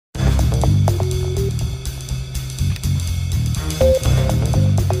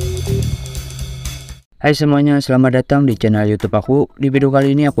Hai semuanya, selamat datang di channel YouTube aku. Di video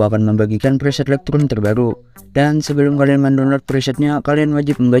kali ini aku akan membagikan preset Lightroom terbaru. Dan sebelum kalian mendownload presetnya, kalian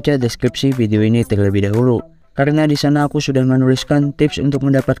wajib membaca deskripsi video ini terlebih dahulu. Karena di sana aku sudah menuliskan tips untuk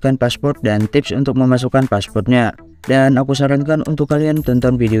mendapatkan paspor dan tips untuk memasukkan paspornya. Dan aku sarankan untuk kalian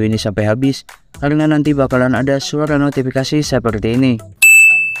tonton video ini sampai habis, karena nanti bakalan ada suara notifikasi seperti ini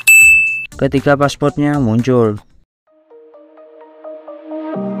ketika paspornya muncul.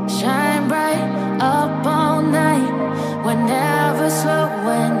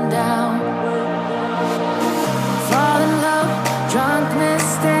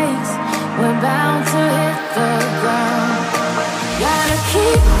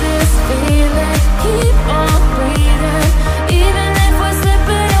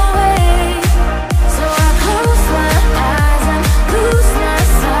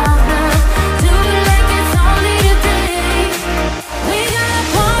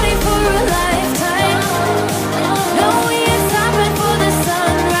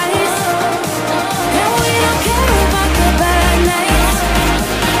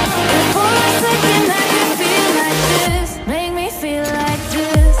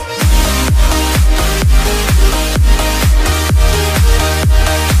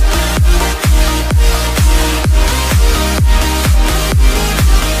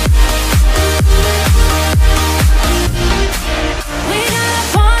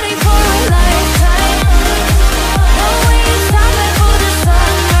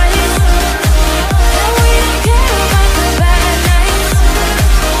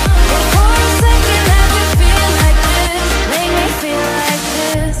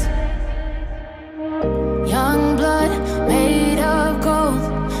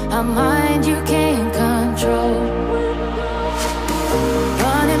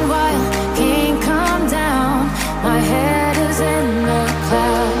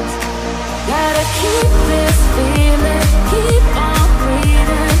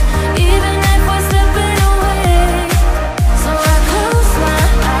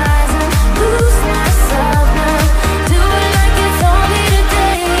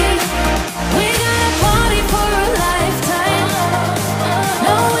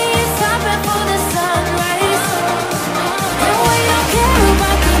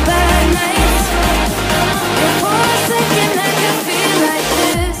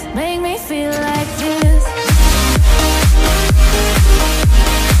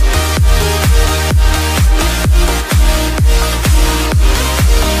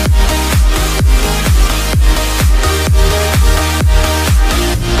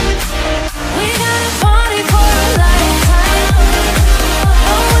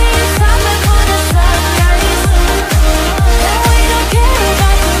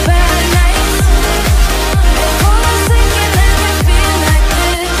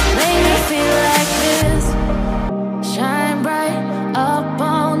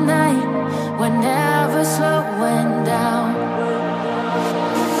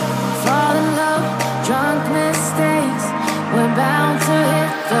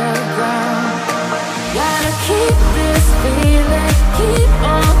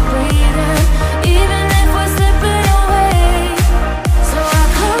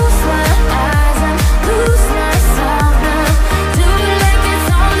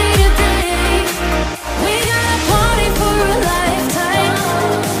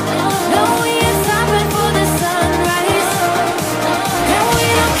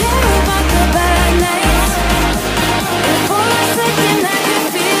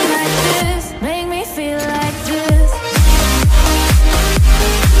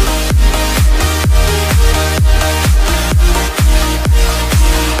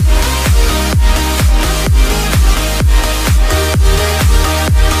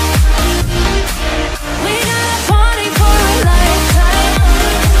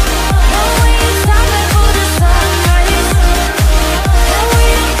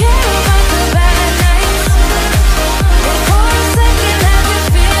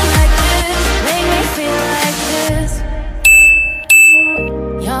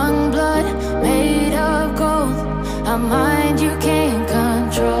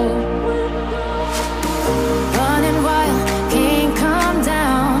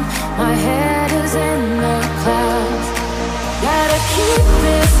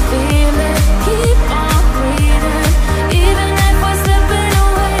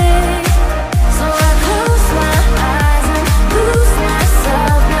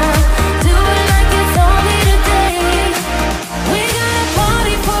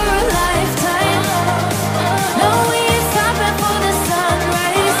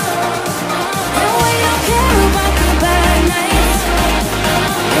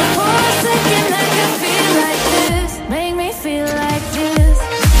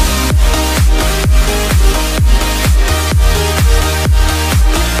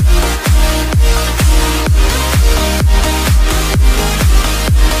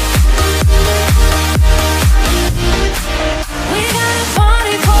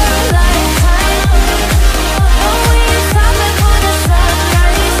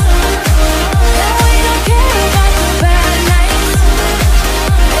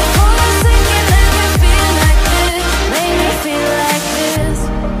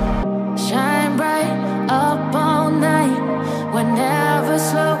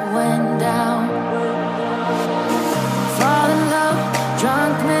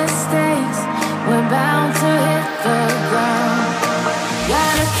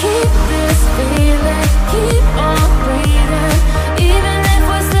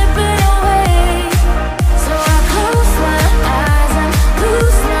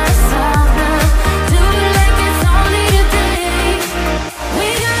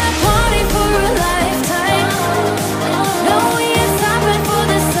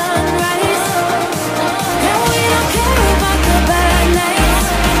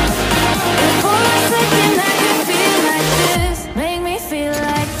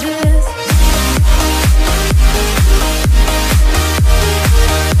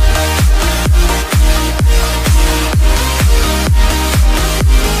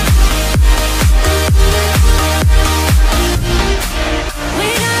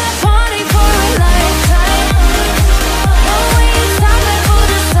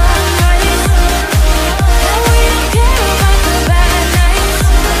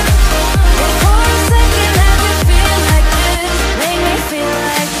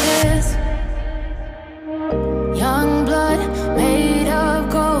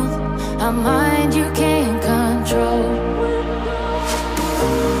 a mind you can't control.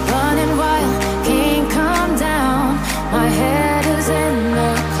 Running wild, can't come down. My head is in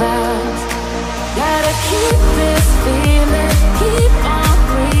the clouds. Gotta keep this feeling, keep on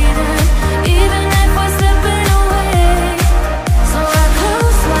breathing, even if we're slipping away. So I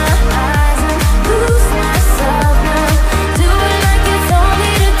close my eyes and lose myself now. Do it like it's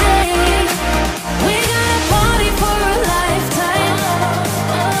only today. We got a party for a lifetime.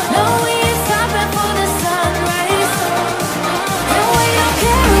 No, we ain't stopping for the sunrise. And we don't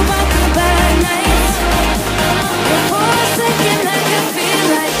care about the bad nights. And for a second I can feel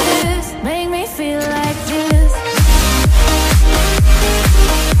like this. Make me feel like this.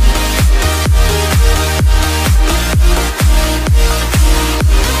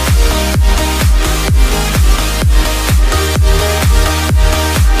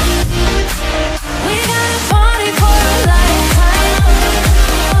 We got a party for a lifetime.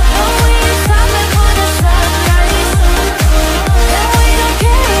 No, we ain't stopping for the sunrise. And we don't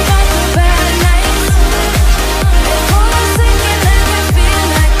care about the bad nights. And for a second I can feel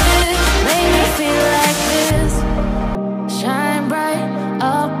like this. Make me feel like this. Shine bright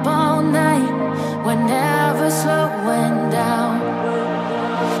up all night. We're never slowing down.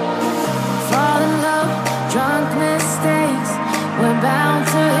 Fall in love, drunk mistakes. We're bound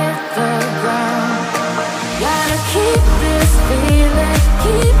to hit the ground. Gotta keep this feeling,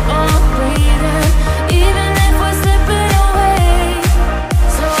 keep on breathing, even if we're slipping away.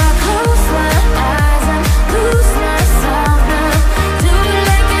 So I close my eyes and lose myself now. Do it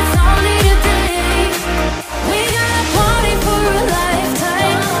like it's only today. We got a party for a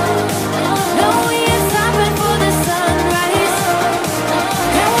lifetime. No, we ain't stopping for the sunrise.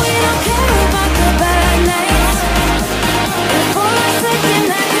 And we don't care about the bad nights. And for a second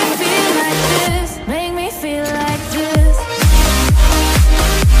I can feel like this. Make me feel like this.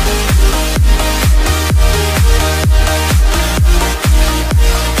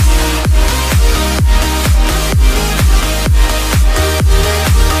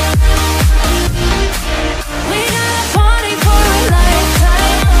 We got a party for a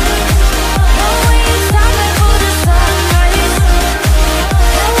lifetime. No, we ain't stopping for the sunrise.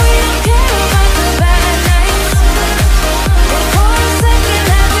 And we don't care about the bad nights. And for a second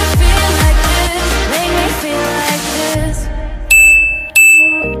I can feel like this. Make me feel like this.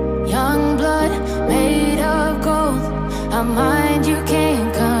 Young blood made of gold, a mind you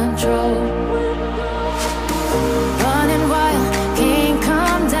can't control. Running wild, can't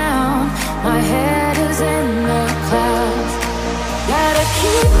come down. My head is in the clouds. Gotta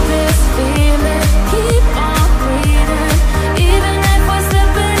keep this feeling,